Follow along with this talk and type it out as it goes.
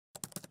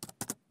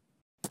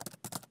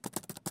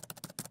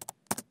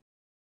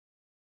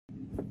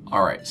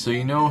Alright, so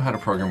you know how to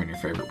program in your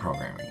favorite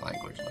programming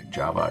language like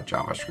Java,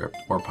 JavaScript,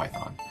 or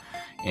Python.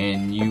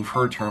 And you've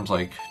heard terms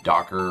like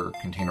Docker,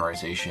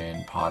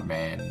 containerization,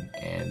 Podman,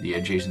 and the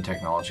adjacent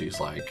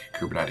technologies like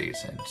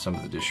Kubernetes and some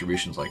of the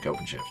distributions like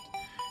OpenShift.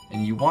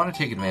 And you want to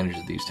take advantage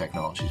of these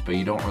technologies, but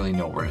you don't really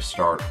know where to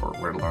start or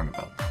where to learn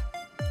about them.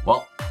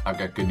 Well, I've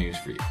got good news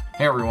for you.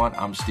 Hey everyone,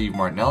 I'm Steve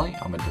Martinelli.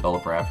 I'm a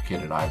developer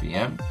advocate at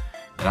IBM,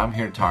 and I'm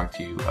here to talk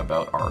to you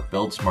about our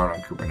Build Smart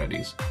on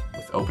Kubernetes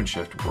with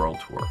OpenShift World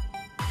Tour.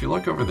 If you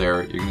look over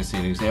there, you're going to see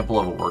an example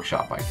of a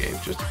workshop I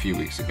gave just a few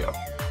weeks ago.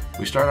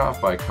 We start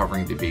off by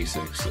covering the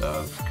basics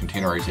of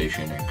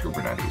containerization and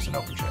Kubernetes in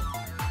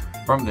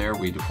OpenShift. From there,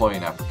 we deploy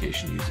an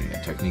application using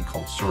a technique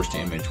called source to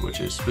image,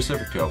 which is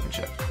specific to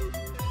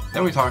OpenShift.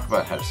 Then we talk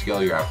about how to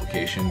scale your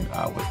application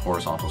with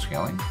horizontal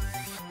scaling.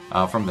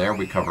 From there,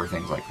 we cover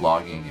things like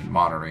logging and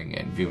monitoring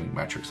and viewing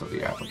metrics of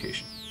the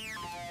application.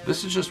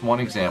 This is just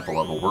one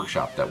example of a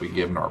workshop that we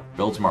give in our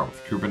Build Smart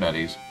with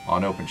Kubernetes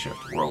on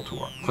OpenShift World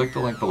Tour. Click the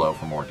link below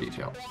for more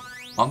details.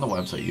 On the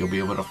website, you'll be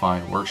able to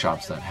find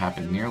workshops that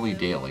happen nearly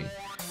daily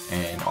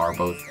and are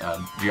both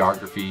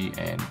geography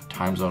and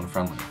time zone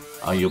friendly.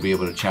 You'll be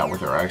able to chat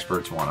with our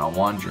experts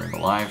one-on-one during the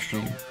live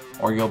stream,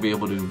 or you'll be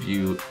able to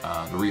view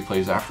the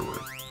replays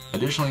afterward.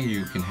 Additionally,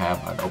 you can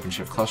have an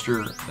OpenShift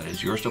cluster that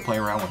is yours to play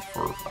around with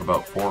for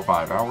about 4 or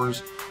 5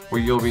 hours,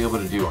 where you'll be able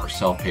to do our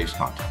self-paced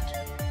content.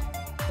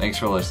 Thanks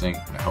for listening,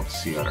 and I hope to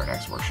see you at our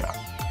next workshop.